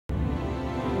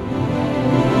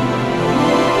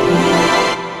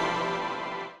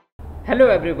Hello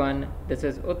everyone, this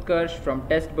is Utkarsh from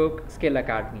Testbook,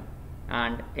 SkillAcademy,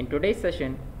 and in today's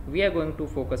session we are going to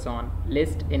focus on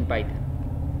list in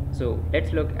Python. So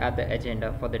let's look at the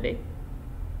agenda for the day.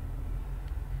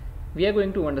 We are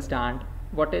going to understand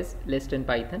what is list in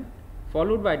Python.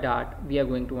 Followed by that, we are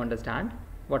going to understand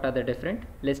what are the different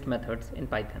list methods in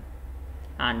Python,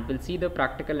 and we'll see the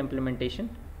practical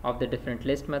implementation of the different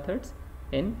list methods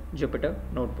in Jupyter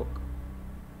Notebook.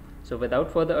 So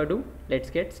without further ado,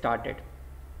 let's get started.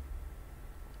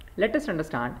 Let us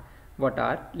understand what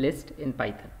are lists in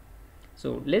Python.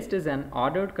 So list is an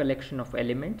ordered collection of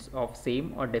elements of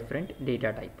same or different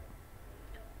data type.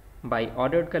 By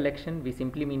ordered collection, we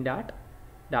simply mean that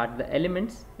the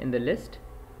elements in the list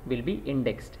will be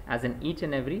indexed, as in each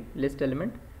and every list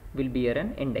element will bear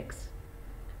an index.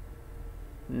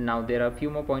 Now there are a few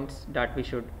more points that we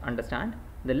should understand.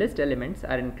 The list elements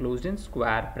are enclosed in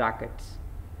square brackets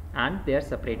and they are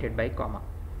separated by comma.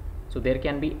 So there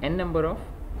can be n number of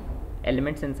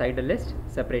elements inside a list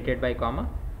separated by comma,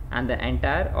 and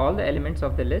all the elements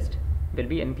of the list will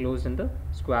be enclosed in the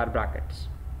square brackets.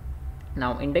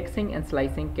 Now indexing and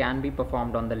slicing can be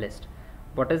performed on the list.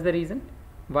 What is the reason?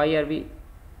 Why are we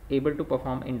able to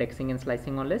perform indexing and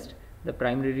slicing on list? The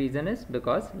primary reason is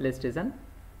because list is an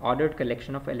ordered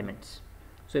collection of elements.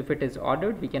 So if it is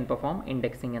ordered, we can perform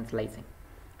indexing and slicing.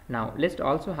 Now list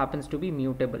also happens to be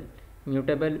mutable.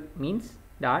 Mutable means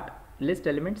that list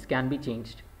elements can be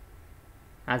changed,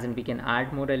 as in we can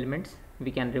add more elements,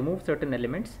 we can remove certain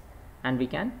elements, and we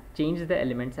can change the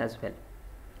elements as well.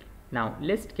 Now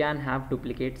list can have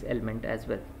duplicates element as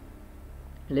well.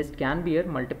 List can bear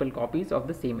multiple copies of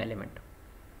the same element.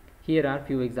 Here are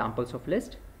few examples of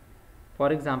list.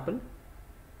 For example,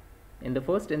 in the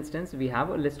first instance we have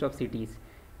a list of cities.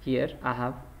 Here I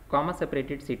have comma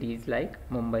separated cities like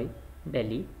Mumbai,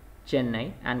 Delhi,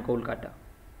 Chennai and Kolkata.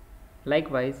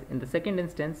 Likewise, in the second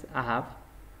instance I have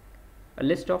a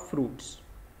list of fruits.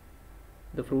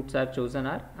 The fruits are chosen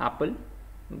are apple,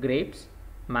 grapes,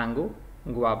 mango,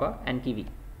 guava and kiwi.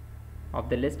 Of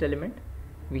the list element,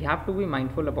 we have to be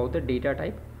mindful about the data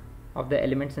type of the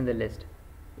elements in the list.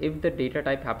 If the data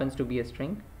type happens to be a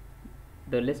string,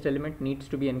 the list element needs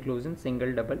to be enclosed in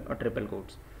single, double or triple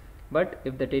quotes. But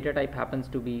if the data type happens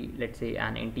to be, let's say,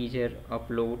 an integer, a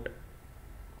float,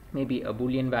 maybe a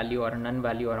boolean value or a none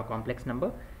value or a complex number,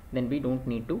 then we don't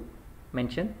need to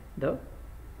mention the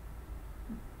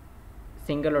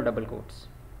single or double quotes.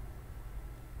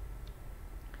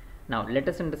 Now let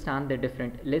us understand the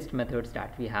different list methods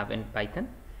that we have in Python.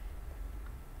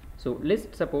 So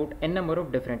lists support n number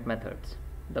of different methods.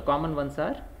 The common ones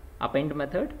are append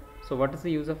method. So what is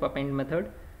the use of append method?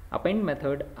 Append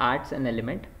method adds an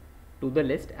element to the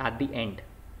list at the end.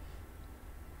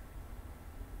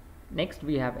 Next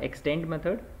we have extend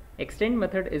method. Extend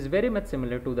method is very much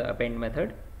similar to the append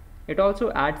method. It also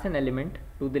adds an element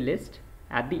to the list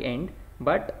at the end,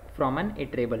 but from an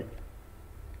iterable.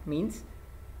 Means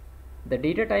the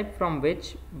data type from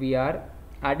which we are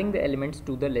adding the elements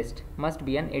to the list must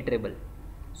be an iterable.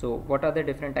 So what are the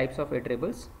different types of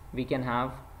iterables? We can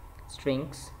have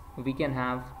strings, we can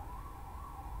have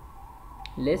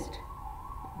list,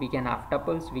 we can have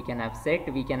tuples, we can have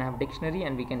set, we can have dictionary,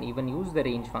 and we can even use the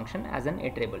range function as an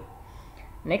iterable.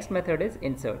 Next method is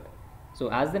insert. So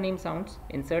as the name sounds,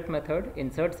 insert method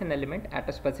inserts an element at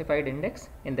a specified index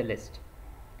in the list.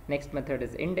 Next method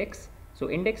is index.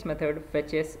 So index method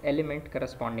fetches element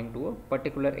corresponding to a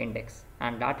particular index,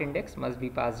 and that index must be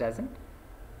passed as an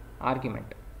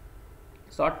argument.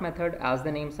 Sort method, as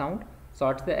the name sounds,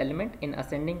 sorts the element in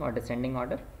ascending or descending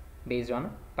order based on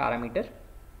a parameter.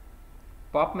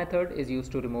 Pop method is used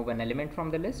to remove an element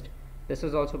from the list. This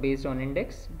is also based on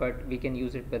index, but we can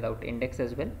use it without index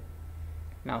as well.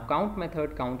 Now count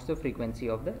method counts the frequency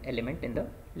of the element in the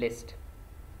list.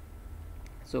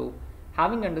 So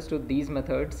having understood these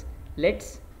methods,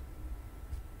 let's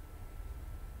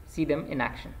see them in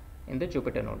action in the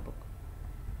Jupyter Notebook.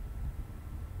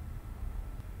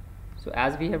 So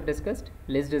as we have discussed,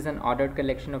 list is an ordered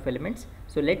collection of elements.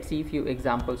 So let's see few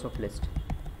examples of list.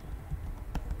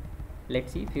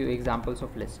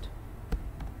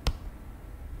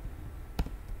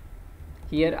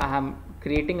 Here I am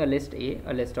creating a list A,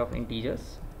 a list of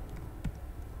integers.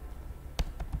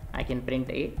 I can print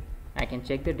A, I can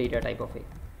check the data type of A,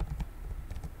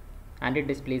 and it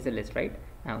displays a list, right?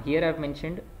 Now here I have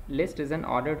mentioned list is an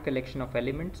ordered collection of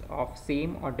elements of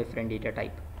same or different data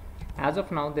type. As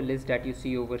of now, the list that you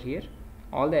see over here,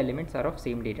 all the elements are of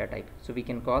same data type. So we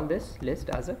can call this list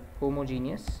as a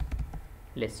homogeneous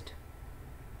list.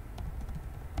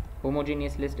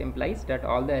 Homogeneous list implies that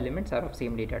all the elements are of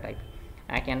same data type.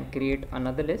 I can create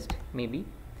another list, maybe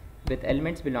with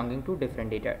elements belonging to different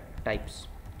data types.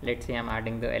 Let's say I'm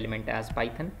adding the element as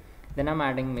Python, then I'm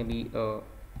adding maybe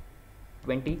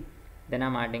 20, then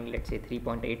I'm adding let's say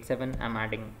 3.87, I'm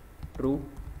adding true.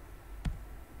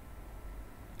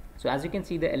 So as you can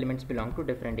see, the elements belong to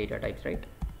different data types, right?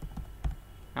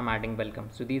 I'm adding welcome.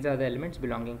 So these are the elements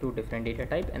belonging to different data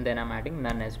type, and then I'm adding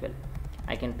none as well.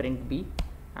 I can print B,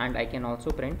 and I can also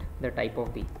print the type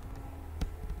of B.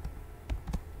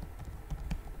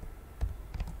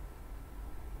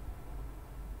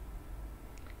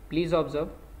 Please observe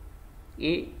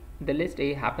the list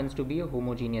A happens to be a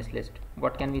homogeneous list.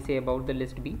 What can we say about the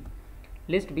list B?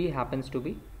 List B happens to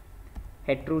be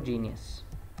heterogeneous.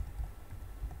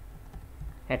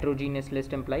 Heterogeneous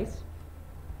list implies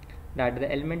that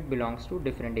the element belongs to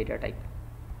different data type.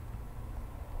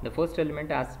 The first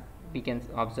element, as we can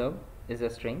observe, is a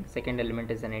string, second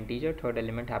element is an integer, third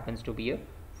element happens to be a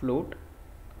float,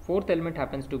 fourth element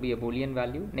happens to be a boolean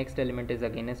value, next element is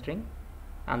again a string,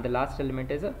 and the last element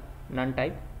is a none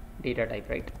type data type,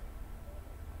 right?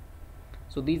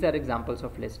 So these are examples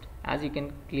of list. As you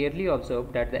can clearly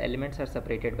observe that the elements are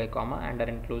separated by comma and are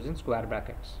enclosed in square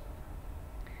brackets.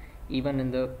 Even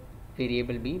in the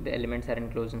variable B, the elements are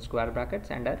enclosed in square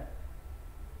brackets and are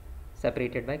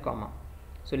separated by comma.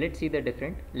 So let's see the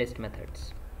different list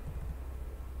methods.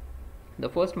 The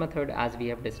first method, as we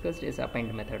have discussed, is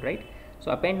append method, right?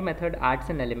 So append method adds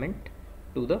an element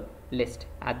to the list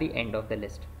at the end of the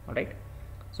list. All right,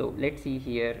 so let's see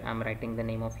here. I'm writing the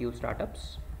name of few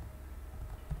startups,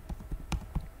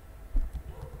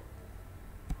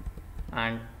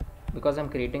 and because I'm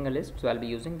creating a list, so I'll be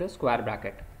using the square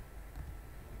bracket.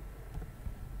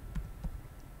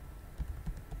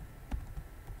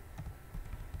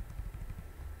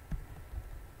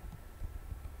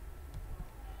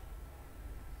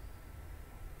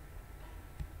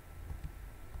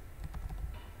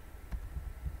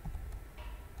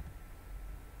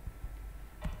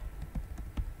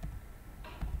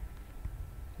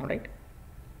 Alright,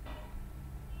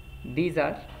 these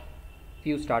are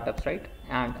few startups, right?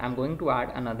 And I'm going to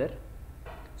add another.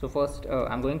 So first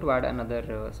I'm going to add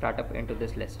another startup into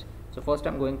this list. So first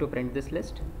I'm going to print this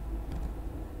list.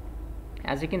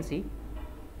 As you can see,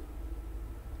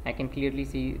 I can clearly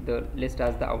see the list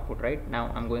as the output, right?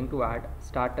 Now I'm going to add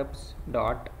startups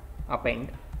dot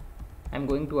append. I'm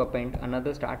going to append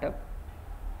another startup.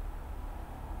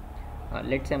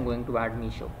 Let's say I'm going to add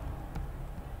Meesho.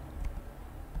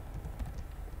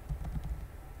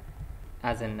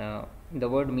 As in the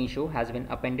word Meesho has been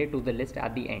appended to the list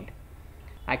at the end.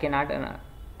 I can add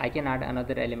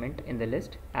another element in the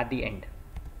list at the end,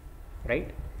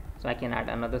 right? So I can add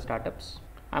another startups.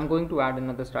 I'm going to add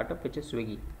another startup, which is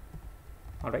Swiggy.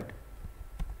 All right.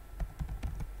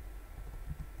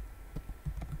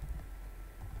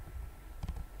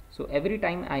 So every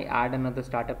time I add another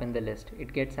startup in the list,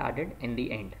 it gets added in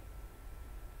the end.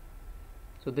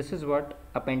 So this is what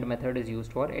append method is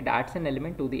used for. It adds an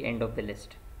element to the end of the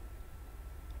list.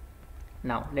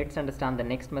 Now let's understand the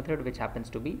next method, which happens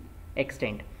to be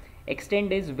extend.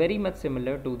 Extend is very much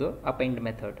similar to the append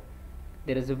method.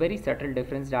 There is a very subtle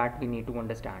difference that we need to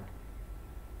understand.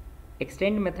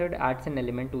 Extend method adds an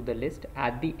element to the list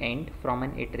at the end from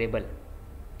an iterable.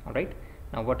 Alright.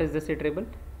 Now what is this iterable?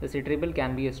 This iterable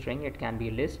can be a string, it can be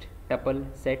a list, tuple,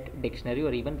 set, dictionary,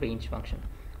 or even range function.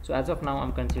 So as of now,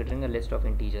 I'm considering a list of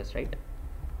integers, right?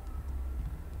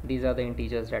 These are the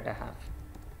integers that I have.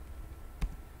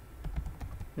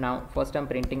 Now first I'm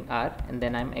printing r, and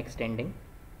then I'm extending.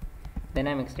 Then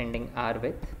I'm extending r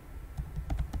with.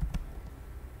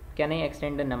 Can I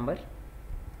extend a number?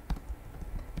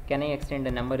 Can I extend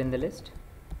a number in the list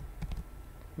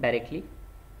directly?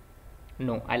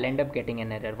 No, I'll end up getting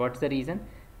an error. What's the reason?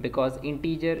 Because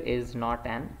integer is not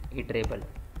an iterable.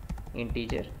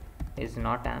 Integer is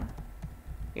not an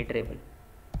iterable.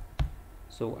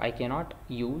 So I cannot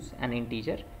use an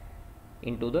integer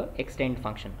into the extend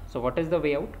function. So what is the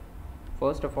way out?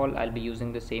 First of all, I'll be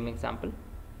using the same example,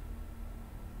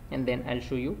 and then I'll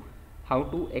show you how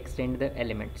to extend the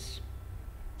elements.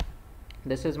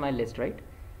 This is my list, right?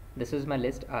 This is my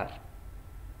list R.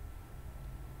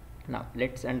 Now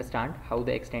let's understand how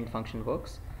the extend function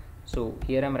works. So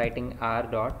here I'm writing r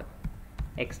dot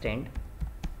extend.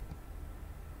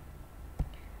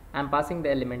 I'm passing the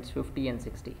elements 50 and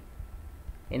 60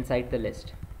 inside the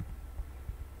list.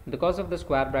 Because of the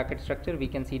square bracket structure, we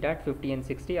can see that 50 and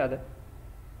 60 are the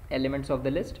elements of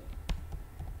the list,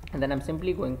 and then I'm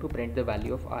simply going to print the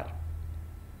value of r.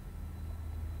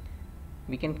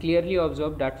 We can clearly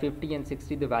observe that 50 and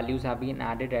 60, the values have been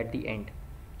added at the end.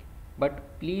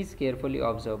 But please carefully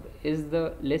observe, is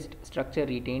the list structure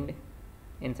retained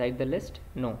inside the list?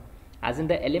 No. as in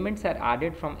the elements are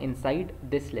added from inside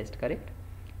this list, correct?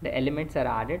 The elements are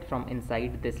added from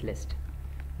inside this list.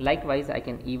 Likewise, I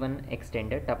can even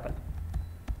extend a tuple.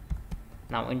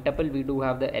 Now in tuple we do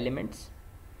have the elements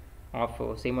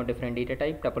of same or different data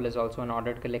type. Tuple is also an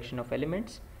ordered collection of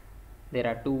elements. There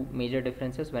are two major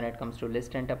differences when it comes to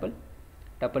list and tuple.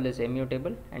 Tuple is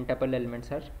immutable and tuple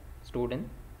elements are stored in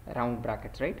round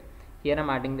brackets, right? Here I'm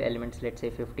adding the elements, let's say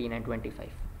 15 and 25,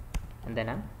 and then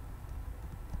I'm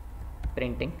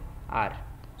printing R.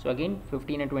 So again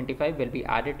 15 and 25 will be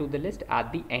added to the list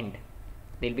at the end.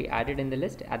 They'll be added in the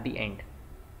list at the end.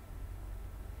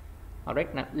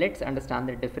 Alright, now let's understand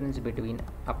the difference between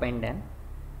append and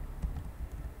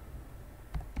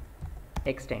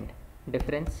extend.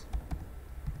 Difference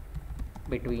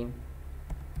between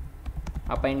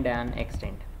append and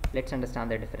extend. Let's understand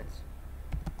the difference.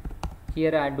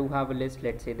 Here I do have a list,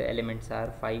 let's say the elements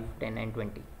are 5, 10 and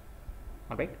 20.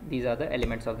 Alright, these are the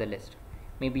elements of the list.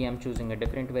 Maybe I'm choosing a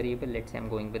different variable, let's say I'm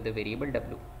going with the variable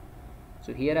W.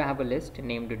 So here I have a list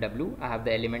named W. I have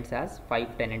the elements as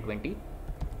 5, 10 and 20.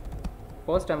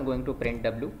 First I'm going to print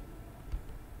W.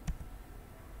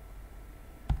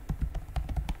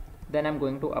 Then I'm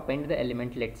going to append the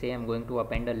element, let's say I'm going to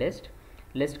append a list.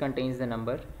 List contains the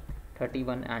number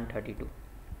 31 and 32.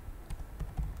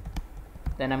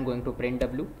 Then I'm going to print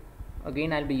W.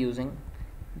 Again I'll be using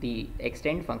the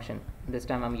extend function. This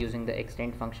time I'm using the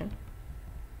extend function.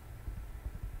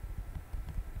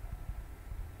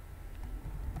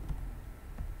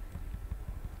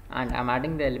 And I'm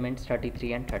adding the elements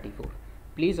 33 and 34.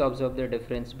 Please observe the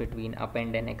difference between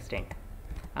append and extend.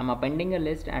 I'm appending a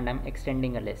list and I'm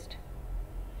extending a list.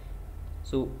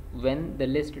 So when the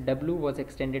list W was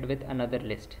extended with another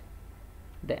list,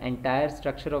 the entire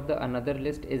structure of the another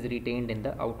list is retained in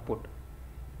the output.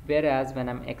 Whereas when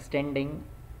I'm extending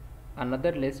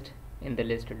another list in the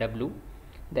list W,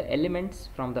 the elements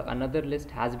from the another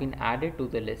list has been added to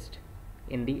the list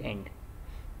in the end.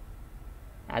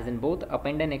 As in both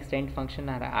append and extend function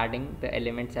are adding the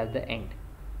elements at the end.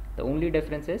 The only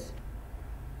difference is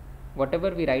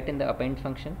whatever we write in the append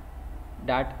function,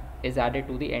 that is added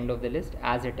to the end of the list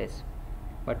as it is.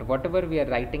 But whatever we are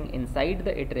writing inside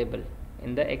the iterable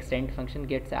in the extend function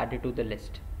gets added to the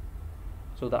list.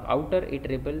 So the outer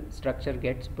iterable structure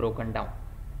gets broken down.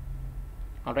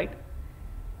 Alright,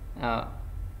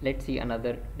 let's see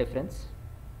another difference.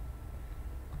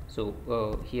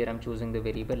 So here I'm choosing the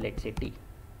variable, let's say T.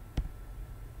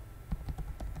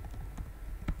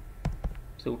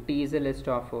 So T is a list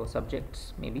of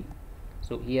subjects maybe.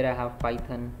 So here I have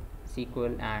Python,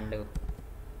 SQL and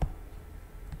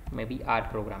maybe R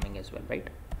programming as well, right?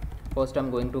 First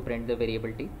I'm going to print the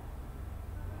variable T,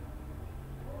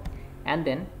 and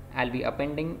then I'll be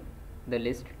appending the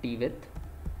list T with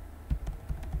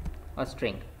a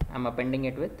string. I'm appending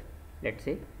it with, let's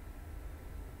say,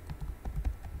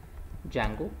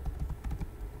 Django,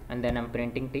 and then I'm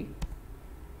printing T.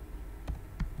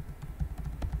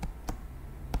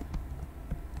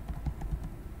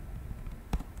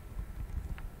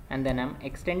 And then I'm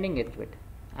extending it with,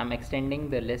 I'm extending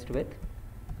the list with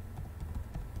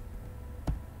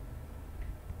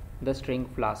the string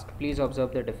Flask. Please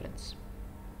observe the difference.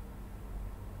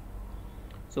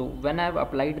 So when I've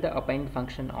applied the append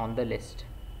function on the list,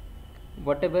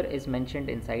 whatever is mentioned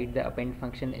inside the append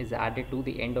function is added to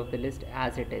the end of the list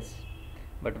as it is.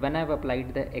 But when I've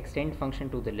applied the extend function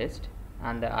to the list,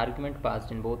 and the argument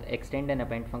passed in both extend and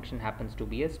append function happens to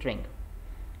be a string,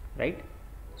 right?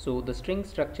 So the string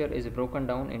structure is broken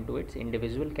down into its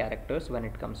individual characters when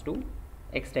it comes to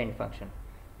extend function.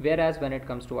 Whereas when it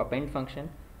comes to append function,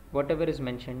 whatever is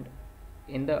mentioned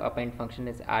in the append function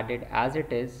is added as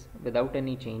it is without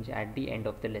any change at the end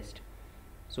of the list.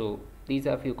 So these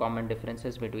are a few common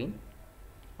differences between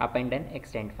append and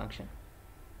extend function.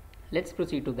 Let's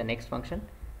proceed to the next function,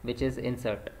 which is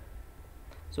insert.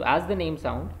 So as the name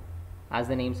sounds,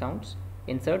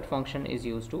 insert function is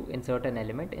used to insert an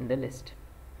element in the list.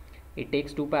 It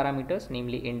takes two parameters,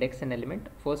 namely index and element.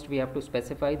 First we have to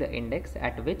specify the index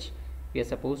at which we are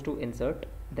supposed to insert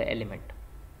the element,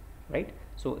 right?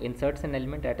 So inserts an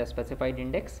element at a specified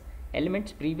index.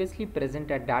 Elements previously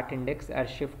present at that index are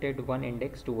shifted one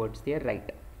index towards their right.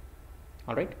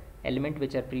 Alright, element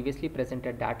which are previously present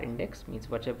at that index means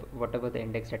whatever the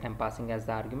index that I'm passing as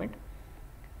the argument.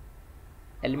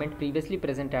 Element previously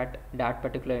present at that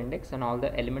particular index and all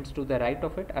the elements to the right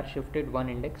of it are shifted one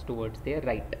index towards their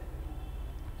right.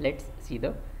 Let's see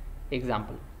the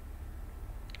example.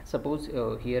 Suppose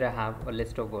here I have a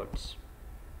list of words.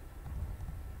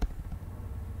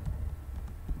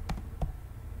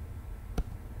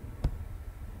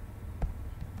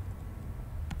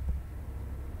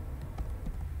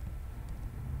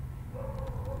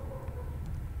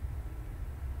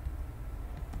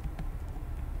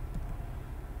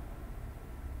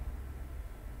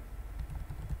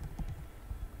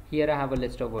 here I have a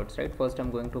list of words, right? First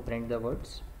I'm going to print the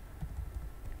words,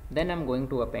 then I'm going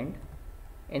to append,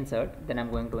 insert, then I'm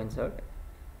going to insert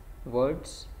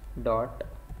words dot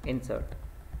insert.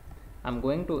 I'm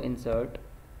going to insert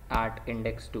at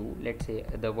index 2. Let's say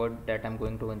the word that I'm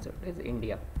going to insert is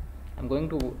India. I'm going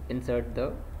to insert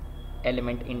the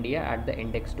element India at the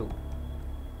index 2,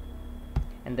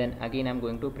 and then again I'm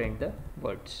going to print the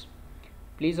words.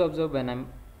 Please observe, when I'm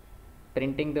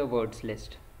printing the words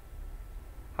list,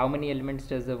 how many elements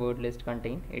does the word list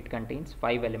contain? It contains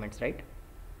 5 elements, right?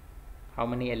 How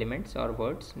many elements or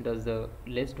words does the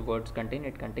list words contain?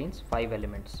 It contains 5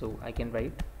 elements. So I can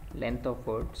write length of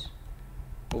words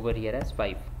over here as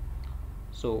 5.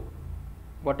 So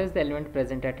what is the element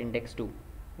present at index 2?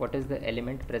 What is the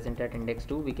element present at index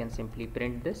 2? We can simply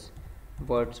print this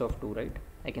words of 2, right?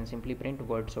 I can simply print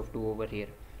words of 2 over here.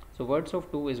 So words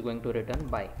of 2 is going to return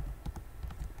by,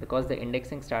 because the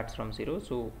indexing starts from 0,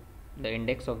 so the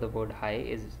index of the word high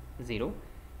is 0,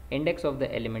 index of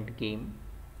the element game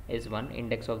is 1,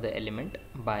 index of the element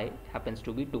by happens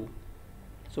to be 2.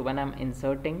 So when I'm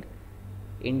inserting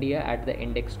India at the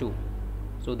index 2,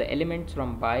 so the elements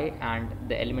from by and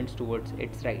the elements towards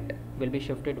its right will be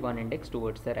shifted 1 index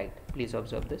towards the right. Please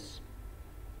observe this.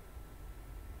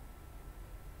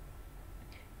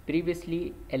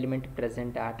 Previously element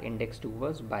present at index 2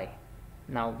 was by.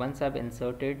 Now once I've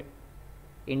inserted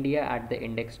India at the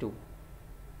index 2,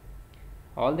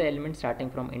 all the elements starting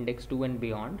from index 2 and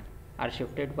beyond are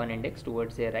shifted 1 index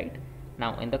towards their right.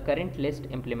 Now in the current list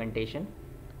implementation,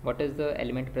 what is the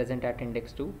element present at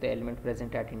index 2? The element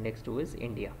present at index 2 is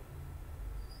India.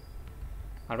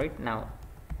 Alright, now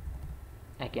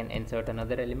I can insert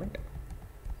another element.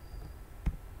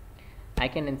 I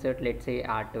can insert, let's say,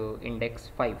 at index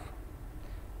 5.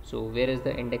 So where is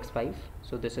the index 5?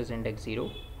 So this is index 0,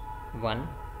 1,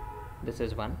 this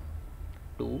is 1,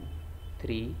 2,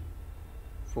 3,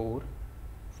 4,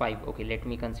 5. Okay, let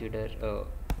me consider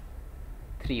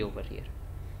 3 over here,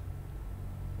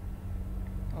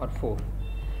 or 4.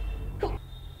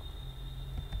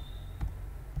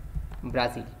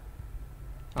 Brazil.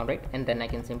 Alright, and then I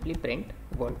can simply print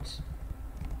words.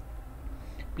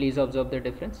 Please observe the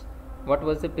difference. What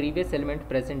was the previous element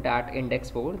present at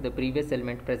index 4? The previous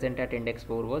element present at index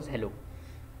 4 was hello.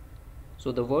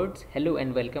 So the words hello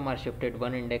and welcome are shifted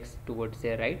 1 index towards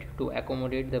their right to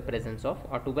accommodate the presence of,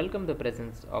 or to welcome the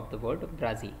presence of, the word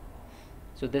Brazil.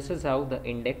 So this is how the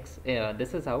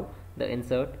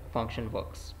insert function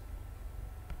works.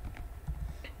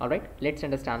 Alright, let's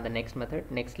understand the next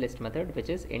list method, which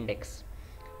is index.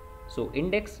 So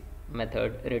index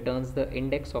method returns the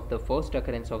index of the first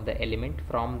occurrence of the element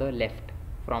from the left,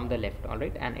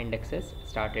 alright, and indexes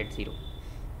start at 0.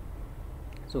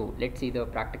 So let's see the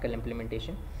practical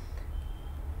implementation.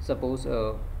 Suppose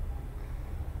I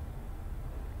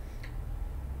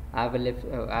have a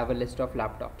list of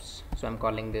laptops, so I'm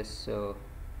calling this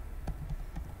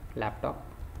laptop.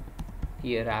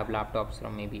 Here I have laptops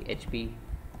from maybe HP,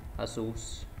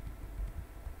 Asus,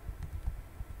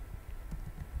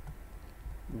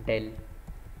 Dell,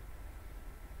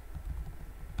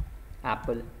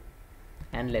 Apple,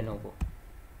 and Lenovo.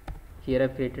 Here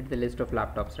I've created the list of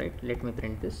laptops, right? Let me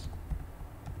print this.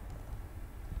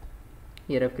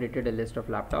 Here I've created a list of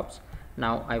laptops.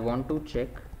 Now I want to check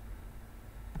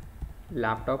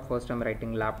laptop. First I'm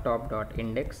writing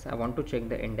laptop.index. I want to check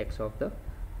the index of the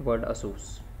word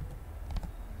Asus.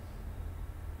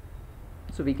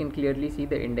 So we can clearly see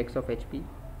the index of HP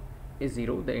is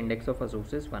 0, the index of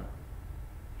Asus is 1.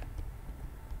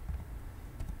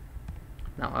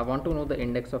 Now I want to know the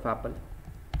index of Apple.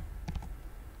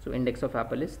 So index of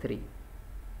Apple is 3.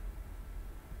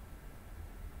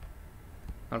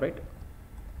 Alright.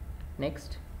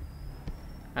 Next,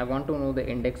 I want to know the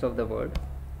index of the word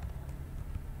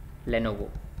Lenovo.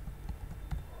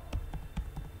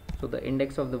 So the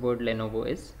index of the word Lenovo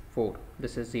is 4.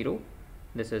 This is 0,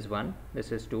 this is 1,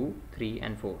 this is 2, 3,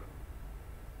 and 4.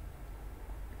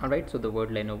 Alright, so the word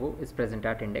Lenovo is present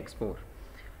at index 4.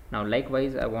 Now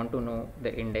likewise, I want to know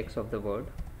the index of the word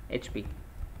HP.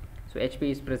 So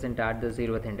HP is present at the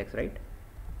 0th index, right?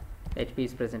 HP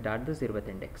is present at the 0th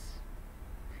index.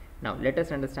 Now let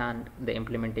us understand the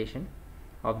implementation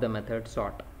of the method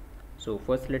sort. So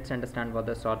first let's understand what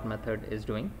the sort method is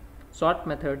doing. Sort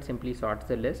method simply sorts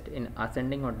the list in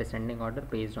ascending or descending order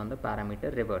based on the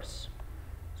parameter reverse.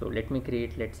 So let me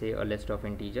create, let's say, a list of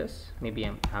integers. Maybe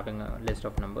I'm having a list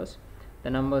of numbers. The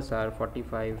numbers are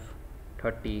 45,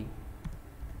 30,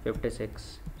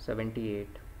 56, 78,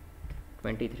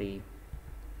 23,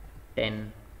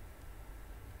 10,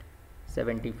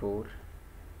 74,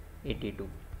 82.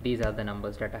 These are the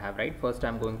numbers that I have, right? First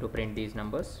I'm going to print these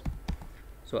numbers.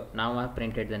 So now I have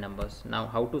printed the numbers. Now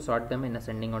how to sort them in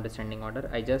ascending or descending order?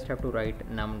 I just have to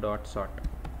write num.sort.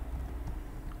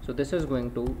 So this is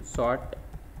going to sort,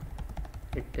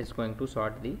 it is going to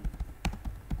sort the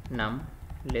num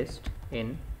list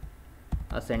in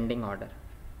ascending order.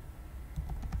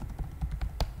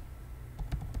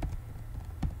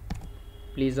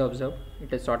 Please observe,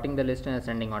 it is sorting the list in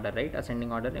ascending order, right?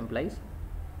 Ascending order implies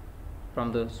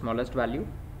from the smallest value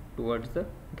towards the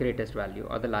greatest value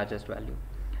or the largest value.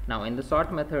 Now in the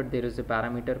sort method there is a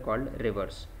parameter called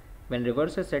reverse. When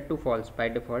reverse is set to false, by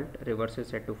default reverse is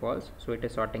set to false, so it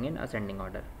is sorting in ascending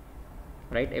order,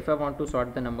 right? If I want to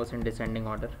sort the numbers in descending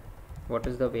order, what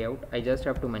is the way out? I just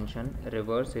have to mention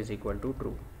reverse is equal to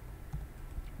true.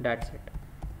 That's it.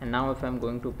 And now if I am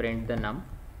going to print the num,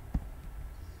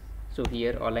 so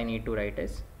here all I need to write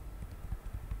is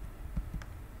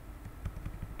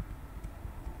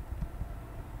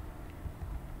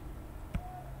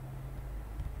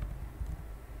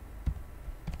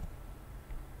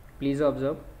please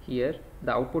observe here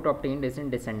the output obtained is in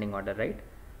descending order, right?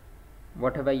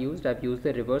 What have I used? I've used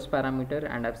the reverse parameter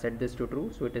and I've set this to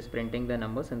true, so it is printing the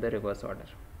numbers in the reverse order.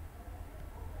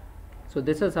 So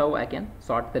this is how I can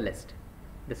sort the list.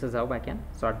 This is how I can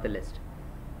sort the list.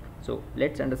 So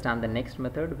let's understand the next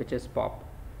method, which is pop.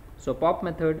 So pop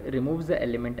method removes the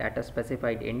element at a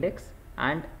specified index,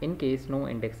 and in case no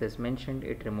index is mentioned,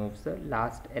 it removes the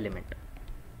last element.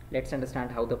 Let's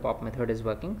understand how the pop method is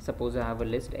working. Suppose I have a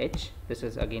list h. This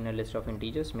is again a list of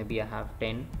integers. Maybe I have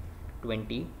 10,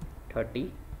 20,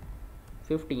 30,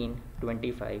 15,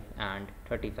 25 and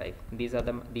 35. These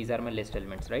are my list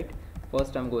elements, right?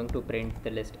 First I'm going to print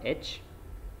the list h,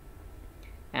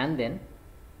 and then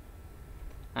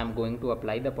I'm going to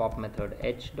apply the pop method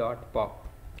h.pop.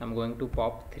 I'm going to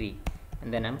pop 3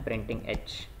 and then I'm printing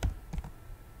h.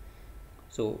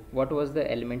 So what was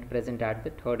the element present at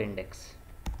the third index?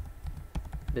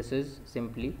 This is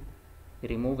simply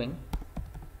removing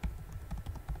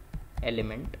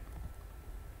element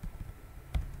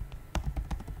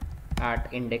at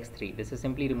index 3. This is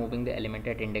simply removing the element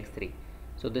at index 3.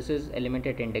 So this is element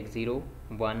at index 0,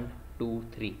 1, 2,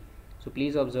 3. So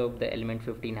please observe the element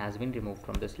 15 has been removed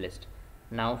from this list.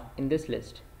 Now in this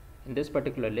list, in this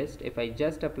particular list, if I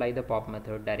just apply the pop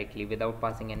method directly without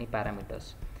passing any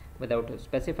parameters, without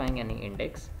specifying any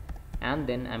index, and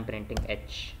then I'm printing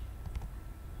h,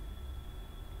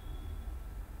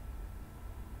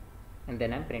 and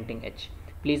then I'm printing h.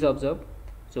 Please observe,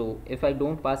 so if I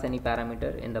don't pass any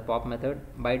parameter in the pop method,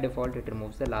 by default it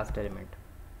removes the last element.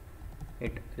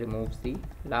 It removes the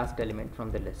last element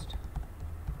from the list.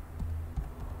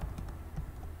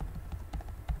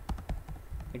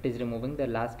 It is removing the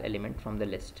last element from the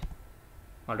list.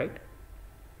 Alright.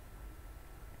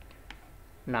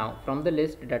 Now from the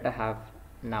list that I have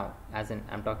now, as in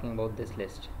I'm talking about this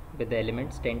list with the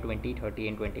elements 10, 20, 30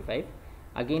 and 25.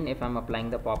 Again, if I'm applying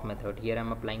the pop method, here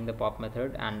I'm applying the pop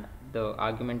method and the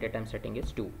argument that I'm setting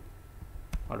is 2.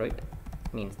 Alright,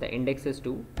 means the index is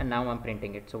 2 and now I'm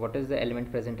printing it. So what is the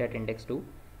element present at index 2?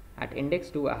 At index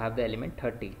 2 I have the element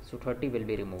 30, so 30 will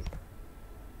be removed.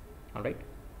 Alright.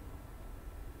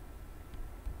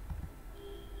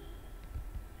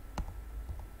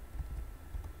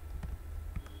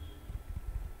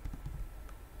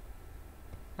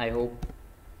 I hope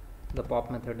the pop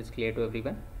method is clear to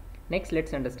everyone. Next,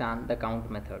 let's understand the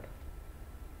count method.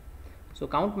 So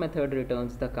count method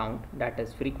returns the count, that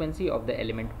is frequency of the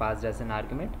element passed as an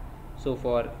argument. So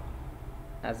for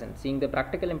as in seeing the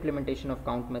practical implementation of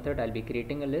count method, I'll be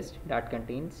creating a list that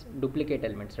contains duplicate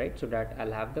elements, right? So that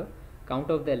I'll have the count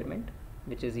of the element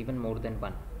which is even more than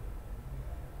 1.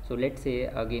 So let's say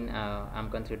again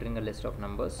I'm considering a list of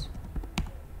numbers.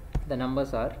 The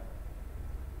numbers are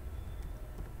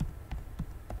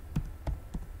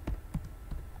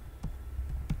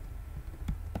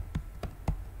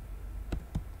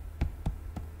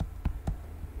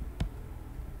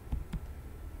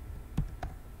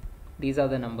these are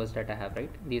the numbers that I have, right?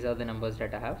 These are the numbers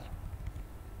that I have.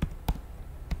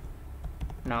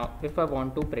 Now if I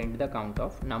want to print the count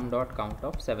of num.count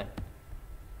of 7,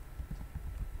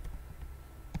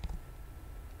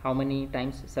 how many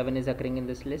times 7 is occurring in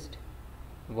this list?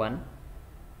 1,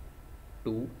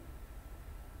 2,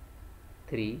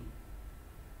 3,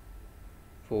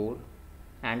 4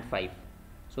 and 5.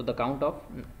 So the count of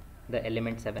the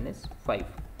element 7 is 5.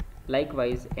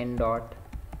 Likewise n dot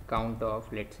count of,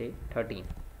 let's say, 13.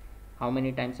 How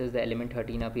many times is the element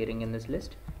 13 appearing in this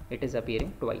list? It is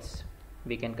appearing twice.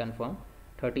 We can confirm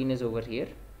 13 is over here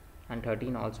and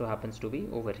 13 also happens to be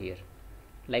over here.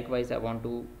 Likewise, I want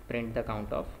to print the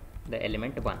count of the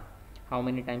element 1. How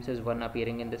many times is 1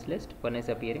 appearing in this list? 1 is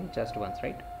appearing just once,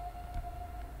 right?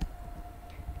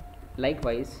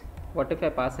 likewise, what if I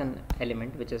pass an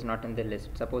element which is not in the list?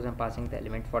 Suppose I'm passing the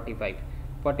element 45.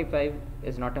 45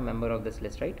 is not a member of this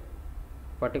list, right?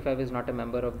 45 is not a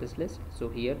member of this list, so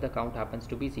here the count happens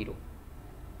to be 0.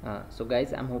 So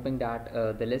guys, I'm hoping that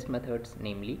the list methods,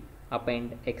 namely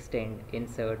append, extend,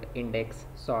 insert, index,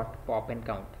 sort, pop and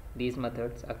count, these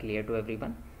methods are clear to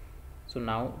everyone. So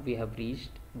now we have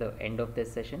reached the end of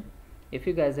this session. If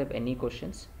you guys have any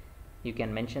questions, you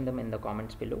can mention them in the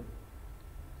comments below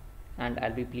and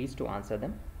I'll be pleased to answer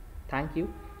them. Thank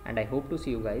you, and I hope to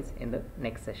see you guys in the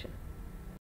next session.